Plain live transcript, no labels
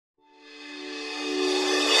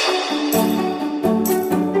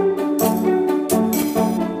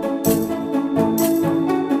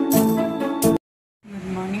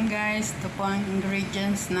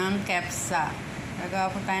ingredients ng kabsa.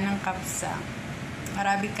 Gagawa po tayo ng kabsa.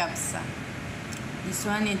 Arabic kabsa. This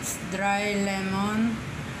one, it's dry lemon,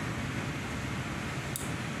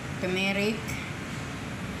 turmeric,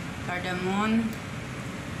 cardamom,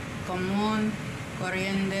 cumin,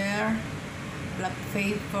 coriander, black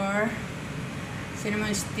pepper,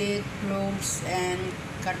 cinnamon stick, cloves, and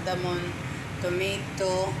cardamom,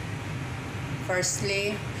 tomato,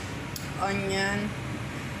 parsley, onion,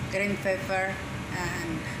 green pepper,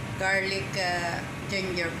 and garlic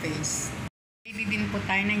ginger paste. Ibibin po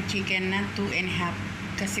tayo ng chicken na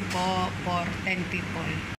 2.5 kasi po for 10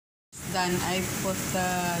 people. Then I put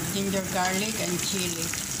ginger, garlic, and chilli.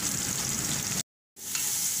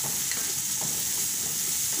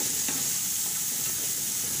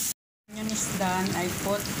 When it's done, I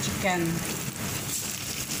put chicken.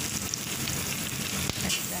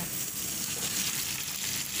 Like that.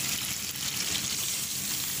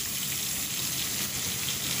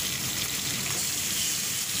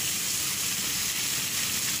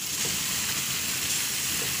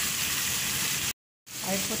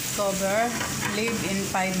 I put cover, leave in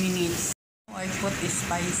 5 minutes. I put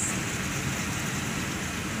spice.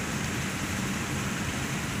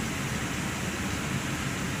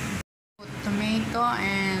 Put tomato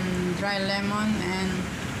and dry lemon and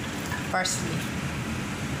parsley.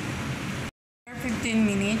 After 15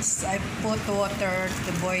 minutes, I put water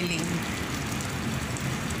to boiling.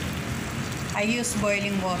 I use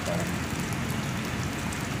boiling water.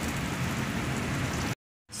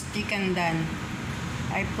 Chicken done.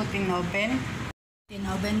 I put in oven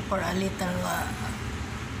for a little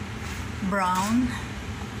brown,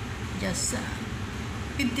 just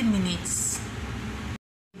 15 minutes.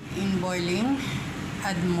 In boiling,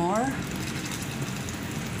 add more.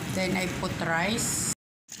 Then I put rice.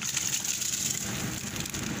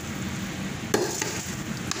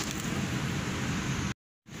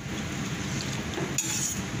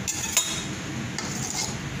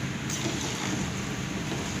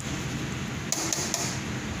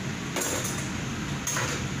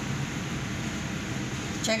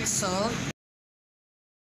 Check salt.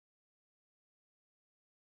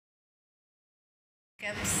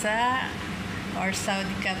 Kabsa or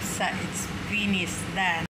Saudi kabsa, it's finished, done.